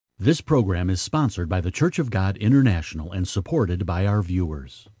This program is sponsored by the Church of God International and supported by our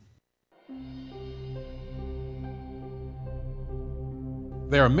viewers.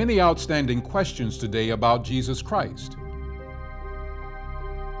 There are many outstanding questions today about Jesus Christ.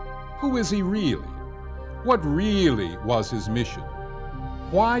 Who is he really? What really was his mission?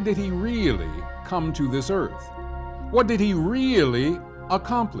 Why did he really come to this earth? What did he really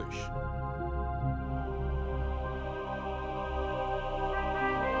accomplish?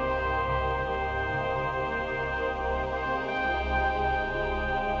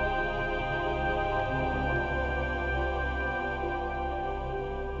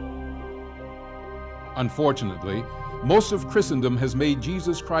 Unfortunately, most of Christendom has made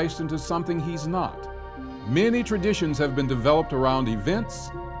Jesus Christ into something he's not. Many traditions have been developed around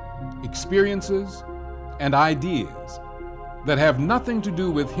events, experiences, and ideas that have nothing to do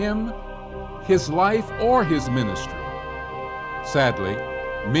with him, his life, or his ministry. Sadly,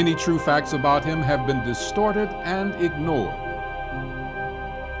 many true facts about him have been distorted and ignored.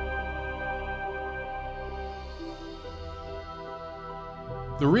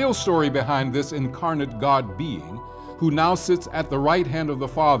 The real story behind this incarnate God being, who now sits at the right hand of the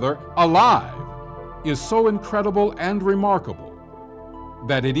Father, alive, is so incredible and remarkable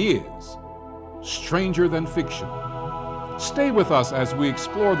that it is stranger than fiction. Stay with us as we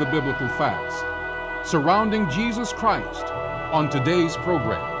explore the biblical facts surrounding Jesus Christ on today's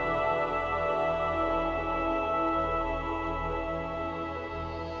program.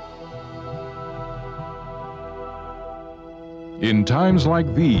 In times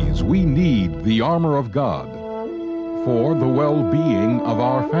like these, we need the armor of God for the well-being of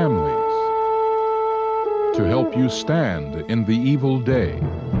our families, to help you stand in the evil day.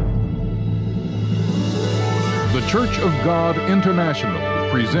 The Church of God International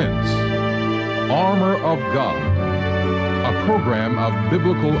presents Armor of God, a program of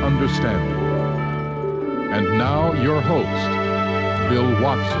biblical understanding. And now your host, Bill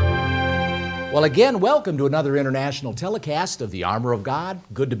Watson. Well, again, welcome to another international telecast of the Armor of God.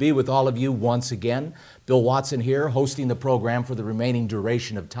 Good to be with all of you once again. Bill Watson here, hosting the program for the remaining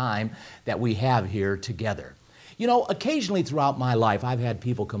duration of time that we have here together. You know, occasionally throughout my life, I've had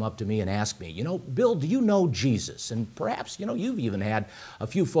people come up to me and ask me, Bill, do you know Jesus? And perhaps, you've even had a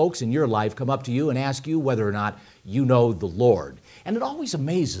few folks in your life come up to you and ask you whether or not you know the Lord. And it always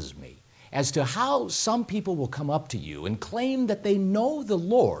amazes me as to how some people will come up to you and claim that they know the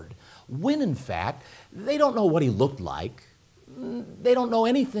Lord, when in fact, they don't know what he looked like, they don't know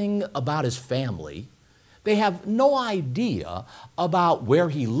anything about his family, they have no idea about where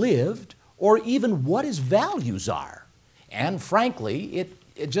he lived or even what his values are. And frankly,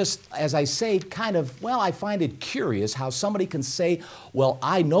 it just, as I say, I find it curious how somebody can say, well,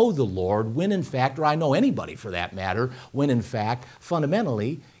 I know the Lord, when in fact, or I know anybody for that matter, when in fact,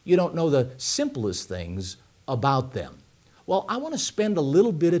 fundamentally, you don't know the simplest things about them. Well, I want to spend a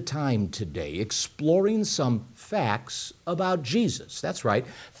little bit of time today exploring some facts about Jesus. That's right,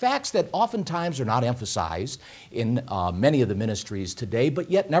 facts that oftentimes are not emphasized in many of the ministries today,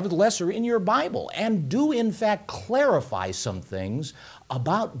 but yet nevertheless are in your Bible and do in fact clarify some things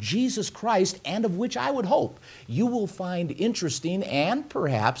about Jesus Christ, and of which I would hope you will find interesting and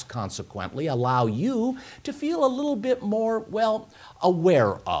perhaps consequently allow you to feel a little bit more,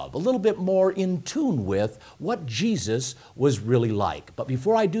 aware of, a little bit more in tune with what Jesus was really like. But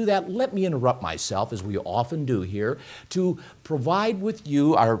before I do that, let me interrupt myself, as we often do here, to provide with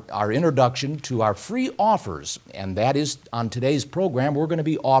you our introduction to our free offers. And that is, on today's program, we're going to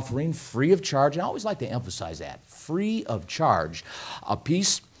be offering free of charge, and I always like to emphasize that, free of charge, a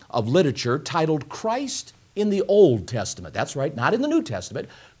piece of literature titled Christ in the Old Testament. That's right, not in the New Testament,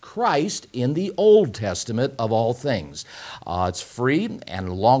 Christ in the Old Testament of all things. It's free, and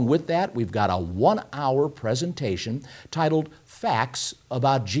along with that, we've got a 1-hour presentation titled Facts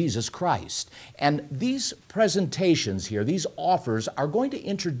about Jesus Christ. And these presentations here, these offers, are going to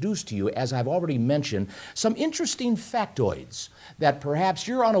introduce to you, as I've already mentioned, some interesting factoids that perhaps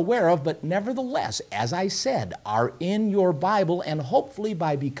you're unaware of, but nevertheless, as I said, are in your Bible, and hopefully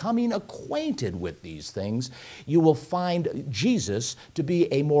by becoming acquainted with these things, you will find Jesus to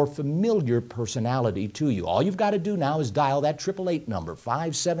be a more familiar personality to you. All you've got to do now is dial that 888 number,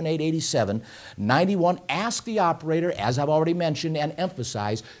 578-8791. Ask the operator, as I've already mentioned, and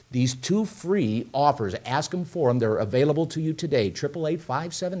emphasize these two free offers. Ask them for them. They're available to you today,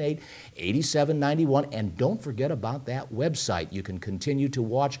 888-578-8791. And don't forget about that website. You can continue to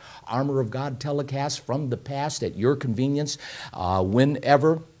watch Armor of God telecasts from the past at your convenience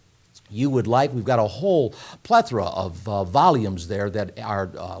whenever you would like, we've got a whole plethora of volumes there that are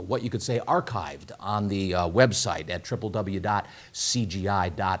what you could say archived on the website at www.cgi.org.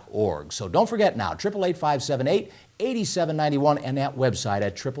 So don't forget now, 888-578-8791 and that website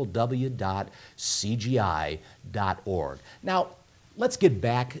at www.cgi.org. Now, let's get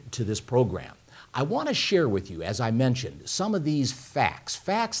back to this program. I want to share with you, as I mentioned, some of these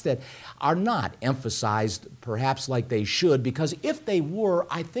facts that are not emphasized perhaps like they should, because if they were,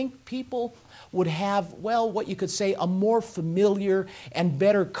 I think people would have, well, what you could say, a more familiar and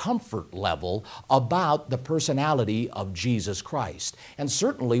better comfort level about the personality of Jesus Christ. And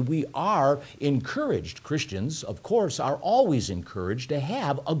certainly we are encouraged, Christians, of course, are always encouraged to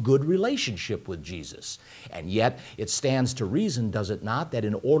have a good relationship with Jesus. And yet it stands to reason, does it not, that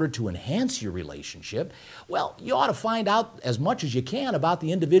in order to enhance your relationship, well, you ought to find out as much as you can about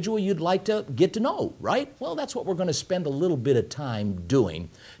the individual you'd like to get to know, right? Well, that's what we're going to spend a little bit of time doing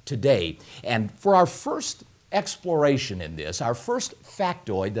today. And for our first exploration in this, our first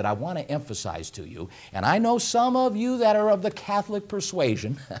factoid that I want to emphasize to you, and I know some of you that are of the Catholic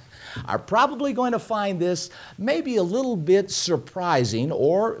persuasion are probably going to find this maybe a little bit surprising,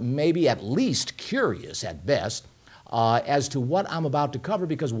 or maybe at least curious at best, as to what I'm about to cover,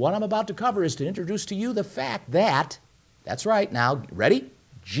 because what I'm about to cover is to introduce to you the fact that, that's right, now, ready?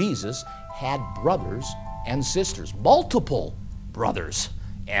 Jesus had brothers and sisters, multiple brothers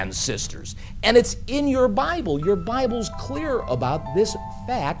and sisters. And it's in your Bible. Your Bible's clear about this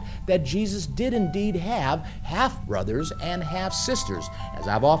fact that Jesus did indeed have half-brothers and half-sisters. As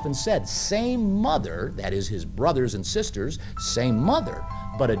I've often said, same mother, that is his brothers and sisters, same mother,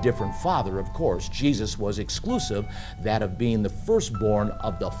 but a different father, of course. Jesus was exclusive, that of being the firstborn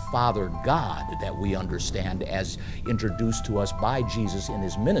of the Father God that we understand as introduced to us by Jesus in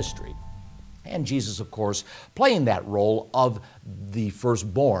his ministry. And Jesus, of course, playing that role of the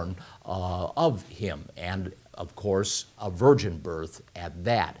firstborn of him, and of course, a virgin birth at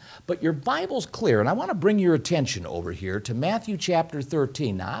that. But your Bible's clear, and I want to bring your attention over here to Matthew chapter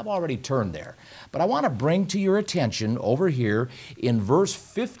 13. Now, I've already turned there, but I want to bring to your attention over here in verse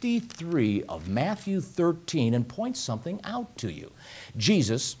 53 of Matthew 13 and point something out to you.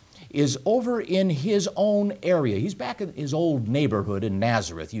 Jesus is over in his own area. He's back in his old neighborhood in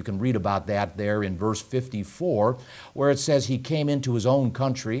Nazareth. You can read about that there in verse 54, where it says he came into his own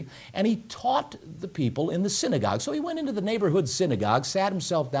country and he taught the people in the synagogue. So he went into the neighborhood synagogue, sat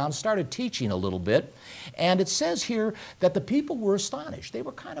himself down, started teaching a little bit, and it says here that the people were astonished. They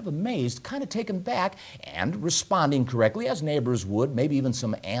were kind of amazed, kind of taken back, and responding correctly, as neighbors would, maybe even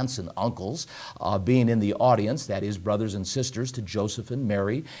some aunts and uncles being in the audience, that is, brothers and sisters to Joseph and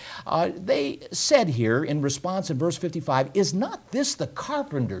Mary. They said here in response in verse 55, "Is not this the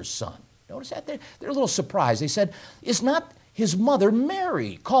carpenter's son?" Notice that they're a little surprised. They said, "Is not his mother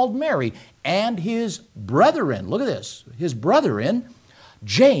Mary, called Mary, and his brethren," look at this, his brethren,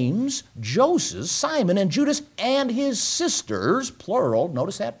 James, Joseph, Simon, and Judas, and his sisters, plural,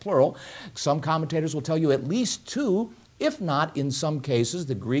 notice that, plural. Some commentators will tell you at least two. If not, in some cases,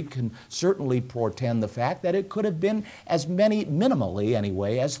 the Greek can certainly portend the fact that it could have been as many, minimally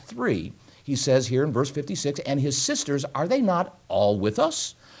anyway, as three. He says here in verse 56, "And his sisters, are they not all with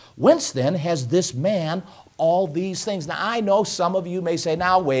us? Whence then has this man all these things?" Now, I know some of you may say,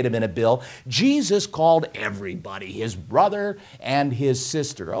 "Now, wait a minute, Bill. Jesus called everybody, his brother and his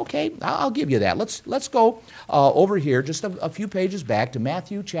sister." Okay, I'll give you that. Let's go over here just a few pages back to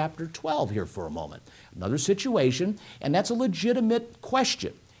Matthew chapter 12 here for a moment. Another situation, and that's a legitimate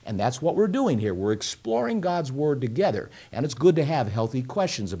question. And that's what we're doing here. We're exploring God's Word together. And it's good to have healthy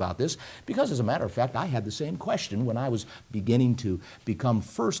questions about this, because as a matter of fact, I had the same question when I was beginning to become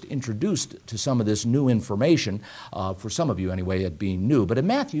first introduced to some of this new information, for some of you anyway, it being new. But in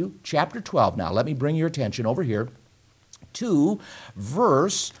Matthew chapter 12, now let me bring your attention over here to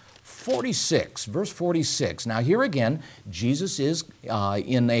verse 46, verse 46. Now here again, Jesus is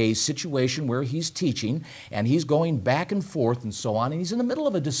in a situation where he's teaching, and he's going back and forth and so on, and he's in the middle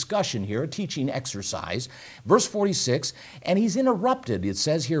of a discussion here, a teaching exercise. Verse 46, and he's interrupted, it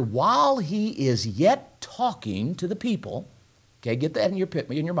says here, while he is yet talking to the people. Okay, get that in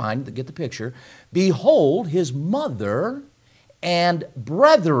your mind, get the picture. "Behold, his mother and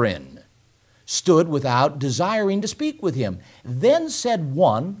brethren stood without, desiring to speak with him. Then said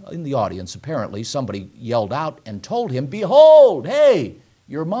one," in the audience apparently, somebody yelled out and told him, "Behold, hey,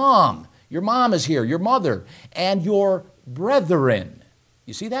 your mom is here, your mother, and your brethren."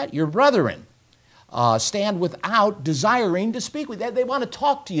 You see that? Your brethren stand without, desiring to speak with you. They want to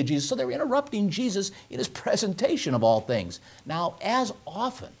talk to you, Jesus. So they're interrupting Jesus in his presentation of all things. Now, as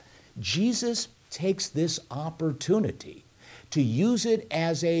often, Jesus takes this opportunity to use it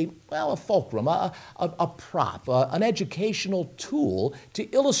as a fulcrum, a prop, an educational tool to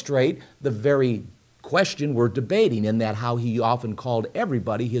illustrate the very question we're debating, in that how he often called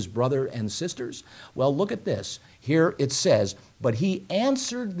everybody his brother and sisters. Well, look at this. Here it says, but he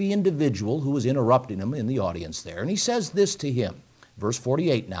answered the individual who was interrupting him in the audience there, and he says this to him. Verse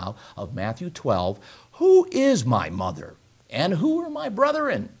 48 now of Matthew 12, who is my mother and who are my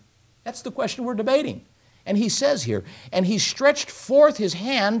brethren? That's the question we're debating. And he says here, and he stretched forth his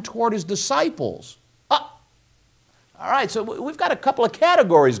hand toward his disciples. All right, so we've got a couple of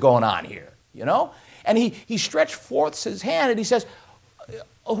categories going on here, you know? And he stretched forth his hand and he says,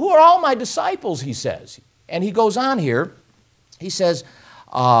 who are all my disciples, he says. And he goes on here, he says,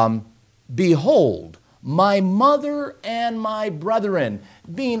 behold, my mother and my brethren,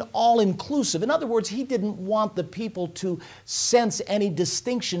 being all-inclusive. In other words, he didn't want the people to sense any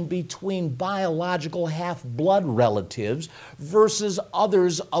distinction between biological half-blood relatives versus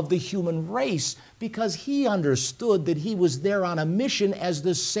others of the human race, because he understood that he was there on a mission as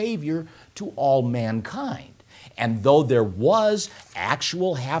the Savior to all mankind. And though there was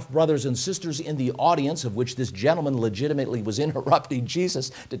actual half-brothers and sisters in the audience, of which this gentleman legitimately was interrupting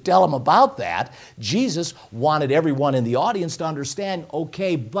Jesus to tell him about that, Jesus wanted everyone in the audience to understand,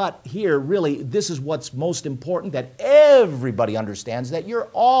 okay, but here, really, this is what's most important, that everybody understands that you're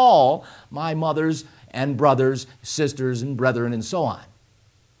all my mothers and brothers, sisters and brethren, and so on.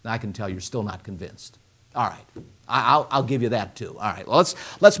 And I can tell you're still not convinced. All right. I'll give you that too. All right, well,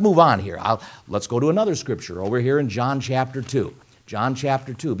 let's move on here. Let's go to another scripture over here in John chapter 2. John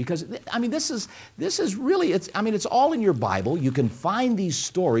chapter 2, because, I mean, this is really, it's all in your Bible. You can find these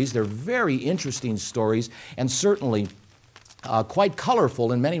stories. They're very interesting stories, and certainly quite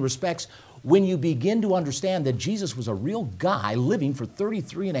colorful in many respects when you begin to understand that Jesus was a real guy living for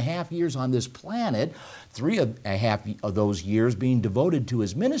 33 and a half years on this planet, 3 and a half of those years being devoted to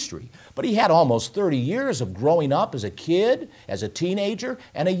his ministry. But he had almost 30 years of growing up as a kid, as a teenager,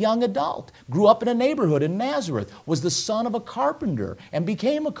 and a young adult. Grew up in a neighborhood in Nazareth, was the son of a carpenter, and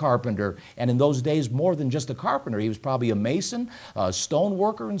became a carpenter. And in those days, more than just a carpenter. He was probably a mason, a stone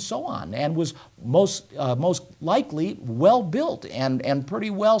worker, and so on, and was most likely well-built and pretty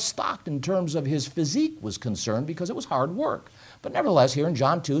well-stocked in terms of his physique was concerned, because it was hard work. But nevertheless, here in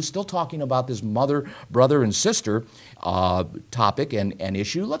John 2, still talking about this mother, brother, and sister topic and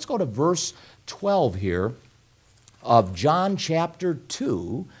issue, let's go to verse 12 here of John chapter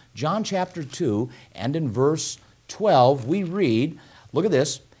 2. John chapter 2, and in verse 12, we read, look at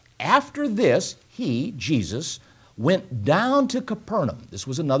this, after this, he, Jesus, went down to Capernaum. This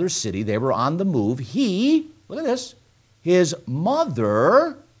was another city. They were on the move. He, look at this, his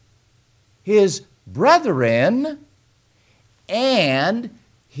mother, his brethren, and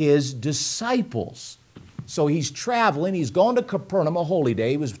his disciples. So he's traveling. He's going to Capernaum, a holy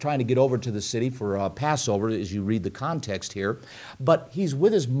day. He was trying to get over to the city for Passover, as you read the context here. But he's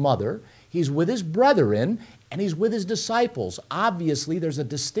with his mother, he's with his brethren, and he's with his disciples. Obviously, there's a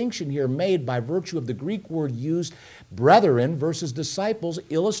distinction here made by virtue of the Greek word used, brethren versus disciples,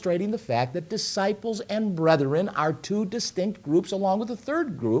 illustrating the fact that disciples and brethren are two distinct groups, along with a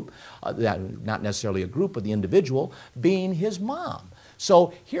third group, not necessarily a group, but the individual, being his mom.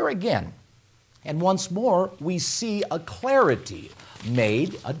 So here again, and once more, we see a clarity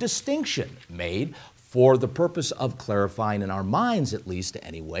made, a distinction made, for the purpose of clarifying in our minds, at least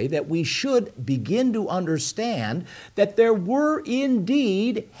anyway, that we should begin to understand that there were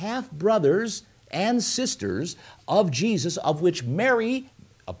indeed half-brothers and sisters of Jesus, of which Mary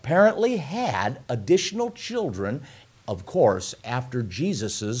apparently had additional children, of course, after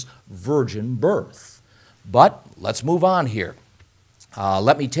Jesus' virgin birth. But let's move on here.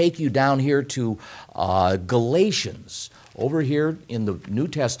 Let me take you down here to Galatians. Over here in the New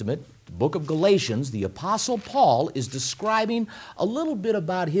Testament, the book of Galatians, the Apostle Paul is describing a little bit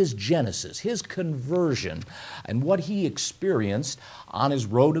about his genesis, his conversion, and what he experienced on his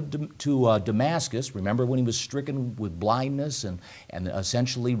road to Damascus. Remember when he was stricken with blindness and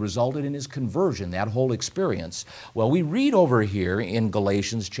essentially resulted in his conversion, that whole experience. Well, we read over here in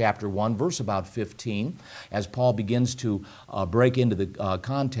Galatians chapter 1, verse about 15, as Paul begins to break into the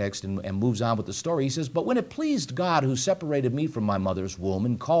context and moves on with the story. He says, "But when it pleased God, who separated me from my mother's womb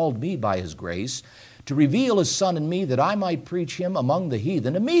and called me by his grace, to reveal his Son in me that I might preach him among the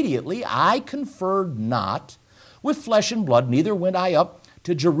heathen, immediately I conferred not with flesh and blood, neither went I up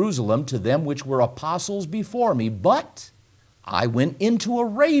to Jerusalem to them which were apostles before me, but I went into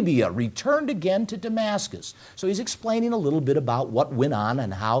Arabia, returned again to Damascus. So he's explaining a little bit about what went on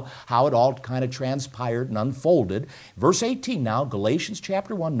and how it all kind of transpired and unfolded. Verse 18 now, Galatians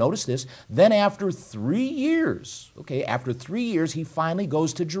chapter 1, notice this. Then after 3 years, after 3 years, he finally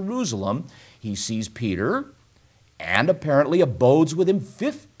goes to Jerusalem. He sees Peter and apparently abodes with him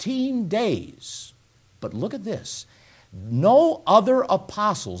 15 days. But look at this. No other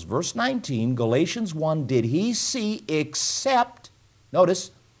apostles, verse 19, Galatians 1, did he see except,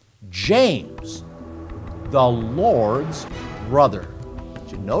 notice, James, the Lord's brother.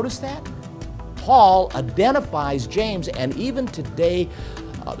 Did you notice that? Paul identifies James, and even today,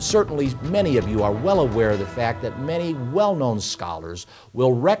 certainly many of you are well aware of the fact that many well-known scholars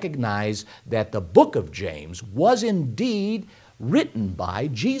will recognize that the book of James was indeed written by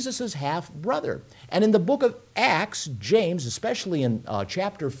Jesus' half-brother. And in the book of Acts, James, especially in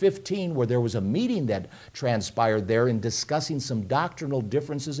chapter 15, where there was a meeting that transpired there in discussing some doctrinal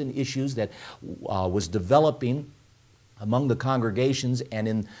differences and issues that was developing among the congregations and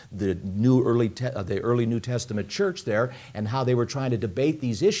in the early New Testament church there, and how they were trying to debate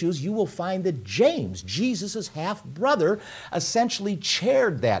these issues, you will find that James, Jesus' half-brother, essentially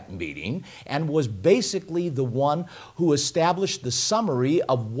chaired that meeting and was basically the one who established the summary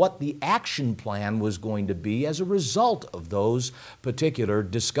of what the action plan was going to be as a result of those particular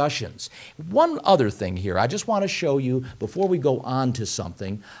discussions. One other thing here, I just want to show you before we go on to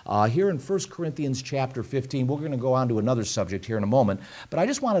something. Here in 1 Corinthians chapter 15, we're going to go on to another subject here in a moment, but I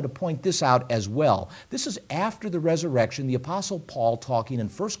just wanted to point this out as well. This is after the resurrection, the Apostle Paul talking in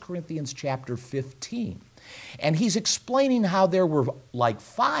 1 Corinthians chapter 15. And he's explaining how there were like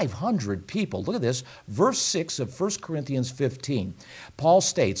 500 people. Look at this, verse 6 of 1 Corinthians 15. Paul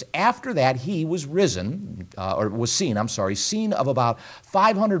states, after that he was seen of about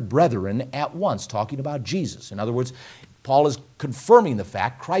 500 brethren at once, talking about Jesus. In other words, Paul is confirming the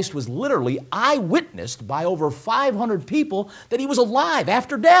fact Christ was literally eyewitnessed by over 500 people that he was alive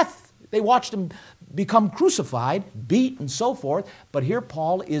after death. They watched him become crucified, beat, and so forth. But here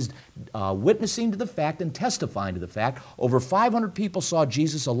Paul is witnessing to the fact and testifying to the fact over 500 people saw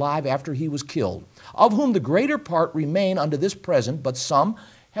Jesus alive after he was killed, of whom the greater part remain unto this present, but some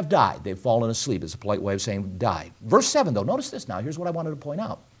have died. They've fallen asleep. It's a polite way of saying died. Verse 7, though, notice this now. Here's what I wanted to point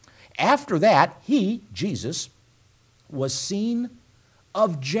out. After that, he, Jesus, was seen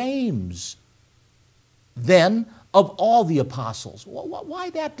of James, then of all the apostles. Why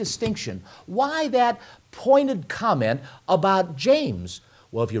that distinction? Why that pointed comment about James?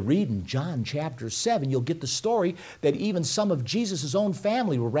 Well, if you read in John chapter 7, you'll get the story that even some of Jesus' own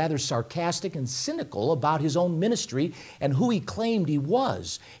family were rather sarcastic and cynical about his own ministry and who he claimed he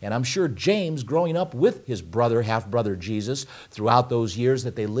was. And I'm sure James, growing up with his brother, half-brother Jesus, throughout those years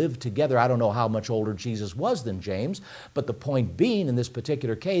that they lived together, I don't know how much older Jesus was than James, but the point being, in this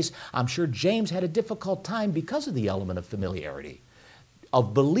particular case, I'm sure James had a difficult time because of the element of familiarity,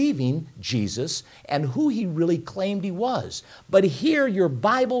 of believing Jesus and who he really claimed he was. But here your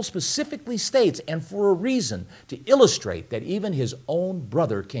Bible specifically states, and for a reason, to illustrate that even his own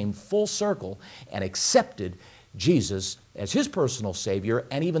brother came full circle and accepted Jesus as his personal Savior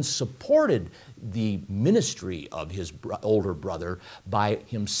and even supported the ministry of his older brother by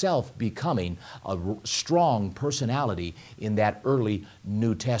himself becoming a strong personality in that early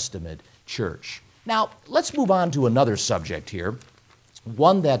New Testament church. Now, let's move on to another subject here.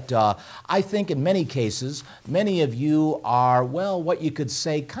 One that I think in many cases, many of you are, well, what you could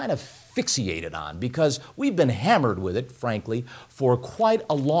say kind of fixated on because we've been hammered with it, frankly, for quite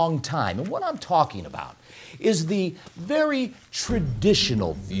a long time. And what I'm talking about is the very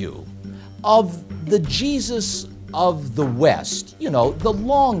traditional view of the Jesus of the West, you know, the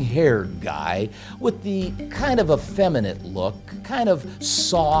long-haired guy with the kind of effeminate look, kind of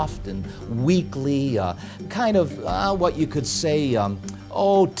soft and weakly, kind of what you could say,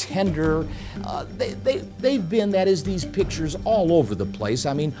 tender. They've been, that is, these pictures all over the place.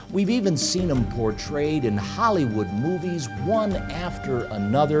 I mean, we've even seen them portrayed in Hollywood movies, one after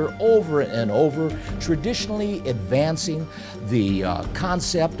another, over and over, traditionally advancing the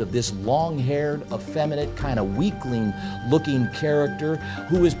concept of this long-haired, effeminate, kind of weakling-looking character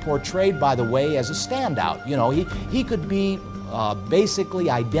who is portrayed, by the way, as a standout. You know, he could be basically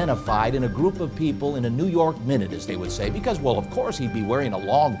identified in a group of people in a New York Minute, as they would say, because, well, of course, he'd be wearing a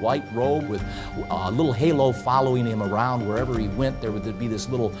long white robe with a little halo following him around wherever he went. There would be this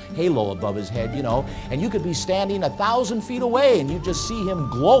little halo above his head, you know, and you could be standing 1,000 feet away and you just see him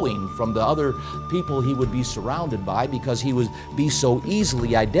glowing from the other people he would be surrounded by because he would be so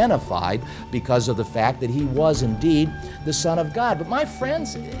easily identified because of the fact that he was indeed the Son of God. But my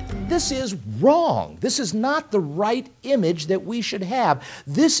friends, this is wrong. This is not the right image that that we should have.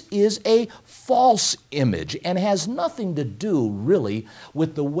 This is a false image and has nothing to do really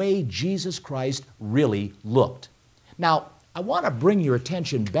with the way Jesus Christ really looked. Now, I want to bring your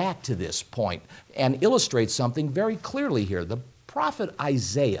attention back to this point and illustrate something very clearly here. The prophet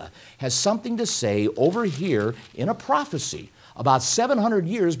Isaiah has something to say over here in a prophecy about 700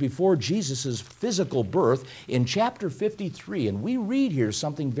 years before Jesus' physical birth in chapter 53. And we read here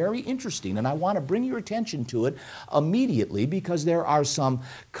something very interesting, and I want to bring your attention to it immediately because there are some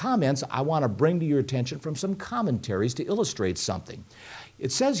comments I want to bring to your attention from some commentaries to illustrate something.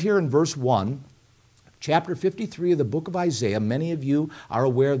 It says here in verse 1, chapter 53 of the book of Isaiah, many of you are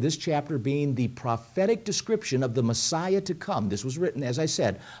aware of this chapter being the prophetic description of the Messiah to come. This was written, as I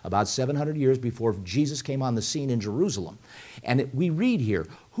said, about 700 years before Jesus came on the scene in Jerusalem. And we read here,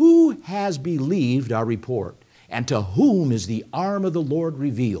 "Who has believed our report? And to whom is the arm of the Lord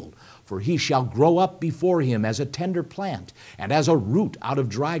revealed? For he shall grow up before him as a tender plant, and as a root out of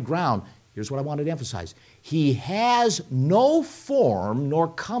dry ground." Here's what I wanted to emphasize. "He has no form nor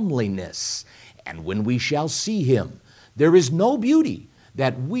comeliness. And when we shall see him, there is no beauty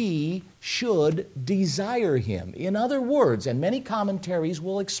that we should desire him." In other words, and many commentaries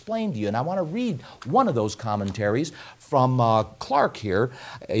will explain to you, and I want to read one of those commentaries from Clark here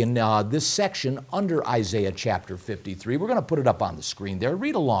in this section under Isaiah chapter 53. We're going to put it up on the screen there.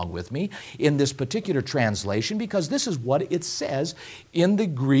 Read along with me in this particular translation because this is what it says in the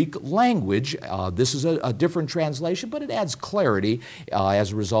Greek language. This is a different translation, but it adds clarity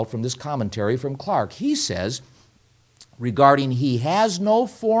as a result from this commentary from Clark. He says, regarding "he has no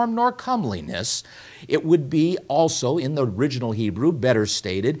form nor comeliness," it would be also in the original Hebrew better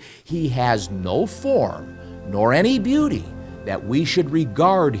stated, "he has no form nor any beauty that we should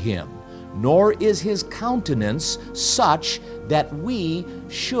regard him, nor is his countenance such that we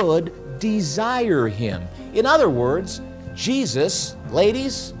should desire him." In other words, Jesus,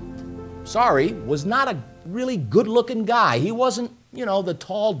 ladies, was not a really good-looking guy. He wasn't, the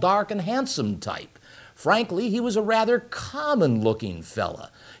tall, dark, and handsome type. Frankly, he was a rather common-looking fella.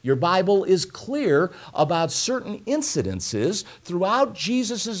 Your Bible is clear about certain incidences throughout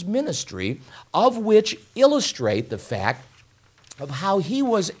Jesus' ministry of which illustrate the fact of how he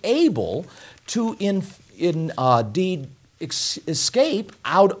was able to indeed escape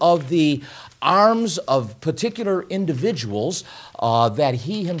out of the arms of particular individuals that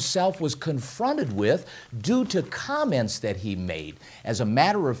he himself was confronted with due to comments that he made. As a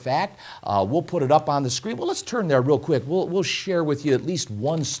matter of fact, we'll put it up on the screen. Well, let's turn there real quick. We'll share with you at least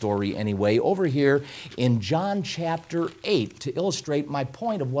one story anyway over here in John chapter 8 to illustrate my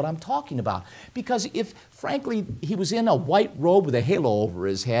point of what I'm talking about. Because if, frankly, he was in a white robe with a halo over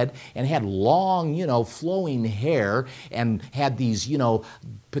his head and had long, flowing hair and had these,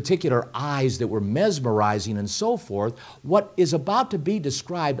 particular eyes that were mesmerizing and so forth, what is about to be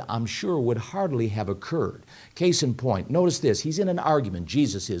described, I'm sure, would hardly have occurred. Case in point, notice this. He's in an argument,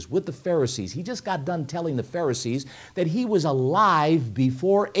 Jesus is, with the Pharisees. He just got done telling the Pharisees that he was alive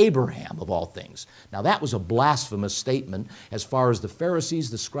before Abraham, of all things. Now, that was a blasphemous statement as far as the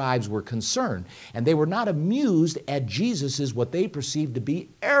Pharisees, the scribes, were concerned. And they were not amused at Jesus' what they perceived to be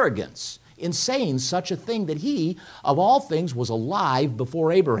arrogance in saying such a thing, that he, of all things, was alive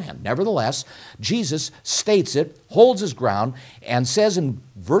before Abraham. Nevertheless, Jesus states it, holds his ground, and says in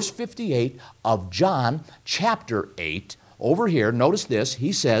verse 58 of John chapter 8, over here, notice this,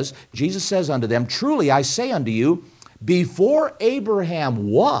 he says, Jesus says unto them, "Truly I say unto you, before Abraham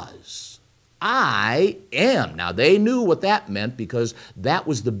was, I am." Now, they knew what that meant because that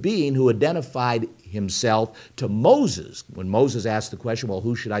was the being who identified himself to Moses. When Moses asked the question, well,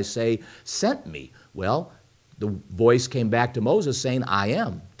 who should I say sent me? Well, the voice came back to Moses saying, "I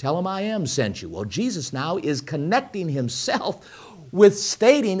am. Tell him I am sent you." Well, Jesus now is connecting himself with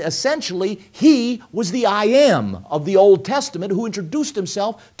stating essentially he was the I am of the Old Testament who introduced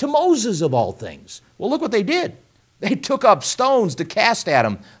himself to Moses of all things. Well, look what they did. They took up stones to cast at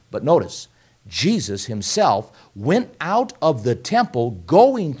him. But notice, Jesus himself went out of the temple,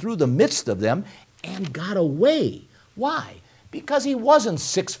 going through the midst of them, and got away. Why? Because he wasn't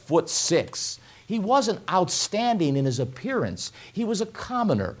 6'6". He wasn't outstanding in his appearance. He was a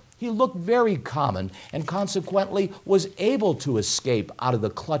commoner. He looked very common and consequently was able to escape out of the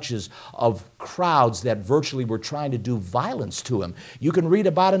clutches of crowds that virtually were trying to do violence to him. You can read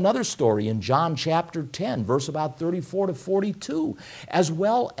about another story in John chapter 10, verse about 34 to 42, as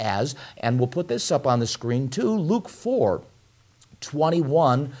well as, and we'll put this up on the screen too, Luke 4,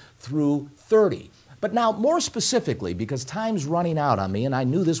 21 through 30. But now, more specifically, because time's running out on me, and I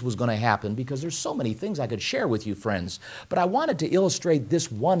knew this was going to happen because there's so many things I could share with you, friends, but I wanted to illustrate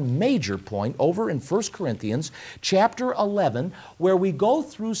this one major point over in 1 Corinthians chapter 11, where we go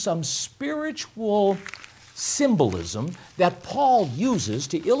through some spiritual symbolism that Paul uses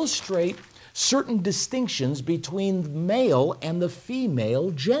to illustrate certain distinctions between the male and the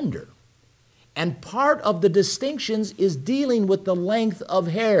female gender. And part of the distinctions is dealing with the length of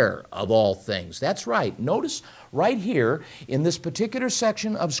hair of all things. That's right. Notice right here in this particular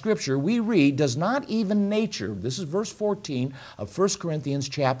section of Scripture, we read, does not even nature, this is verse 14 of 1 Corinthians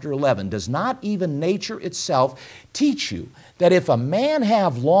chapter 11, does not even nature itself teach you that if a man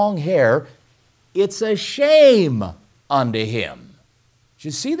have long hair, it's a shame unto him? Did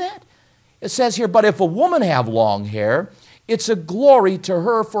you see that? It says here, but if a woman have long hair, it's a glory to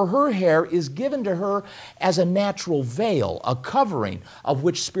her, for her hair is given to her as a natural veil, a covering, of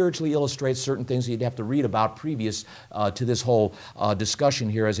which spiritually illustrates certain things that you'd have to read about previous to this whole discussion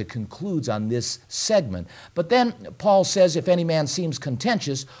here as it concludes on this segment. But then Paul says, if any man seems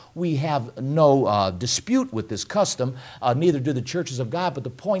contentious, we have no dispute with this custom, neither do the churches of God. But the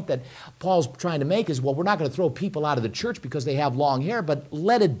point that Paul's trying to make is, well, we're not going to throw people out of the church because they have long hair, but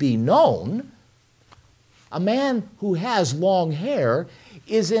let it be known, a man who has long hair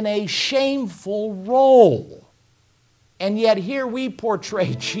is in a shameful role. And yet here we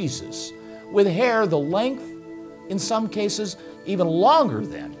portray Jesus with hair the length, in some cases, even longer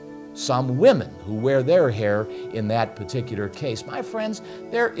than some women who wear their hair in that particular case. My friends,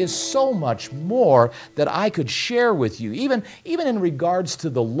 there is so much more that I could share with you. Even in regards to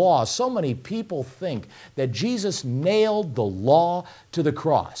the law, so many people think that Jesus nailed the law to the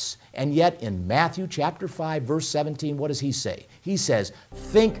cross. And yet in Matthew chapter 5, verse 17, what does he say? He says,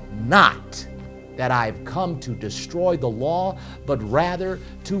 think not that I've come to destroy the law, but rather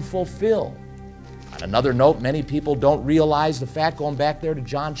to fulfill. On another note, many people don't realize the fact, going back there to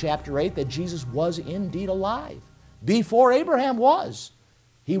John chapter 8, that Jesus was indeed alive. Before Abraham was.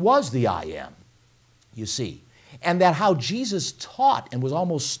 He was the I am, you see. And that how Jesus taught and was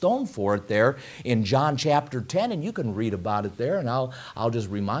almost stoned for it there in John chapter 10, and you can read about it there, and I'll just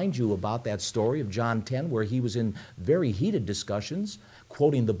remind you about that story of John 10, where he was in very heated discussions,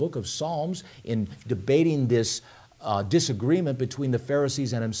 quoting the book of Psalms, in debating this disagreement between the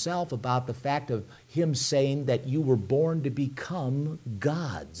Pharisees and himself about the fact of him saying that you were born to become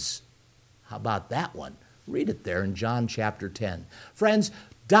gods. How about that one? Read it there in John chapter 10. Friends,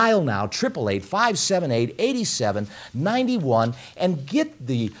 dial now, 888-578-8791, and get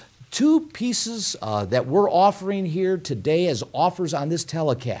the two pieces that we're offering here today as offers on this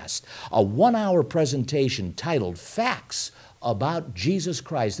telecast. A 1-hour presentation titled Facts About Jesus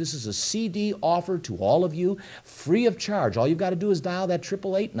Christ. This is a CD offer to all of you, free of charge. All you've got to do is dial that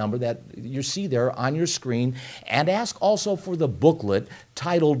 888 number that you see there on your screen, and ask also for the booklet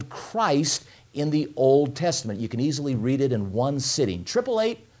titled Christ in the Old Testament. You can easily read it in one sitting.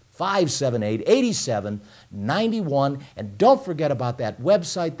 888-578-8791. And don't forget about that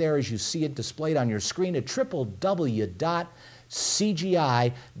website there as you see it displayed on your screen at www.cgi.org.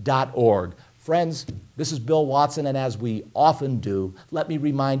 Friends, this is Bill Watson, and as we often do, let me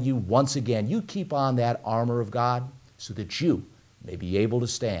remind you once again, you keep on that armor of God so that you may be able to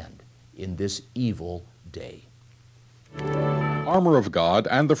stand in this evil day. Armor of God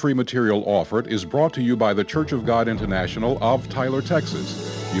and the free material offered is brought to you by the Church of God International of Tyler,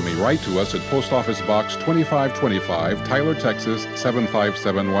 Texas. You may write to us at Post Office Box 2525, Tyler, Texas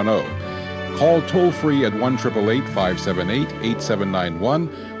 75710. Call toll-free at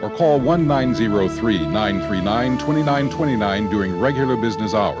 1-888-578-8791 or call 1-903-939-2929 during regular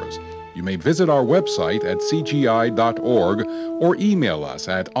business hours. You may visit our website at cgi.org or email us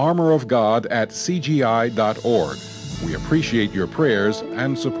at armorofgod@cgi.org. We appreciate your prayers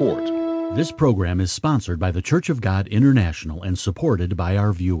and support. This program is sponsored by the Church of God International and supported by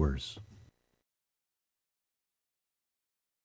our viewers.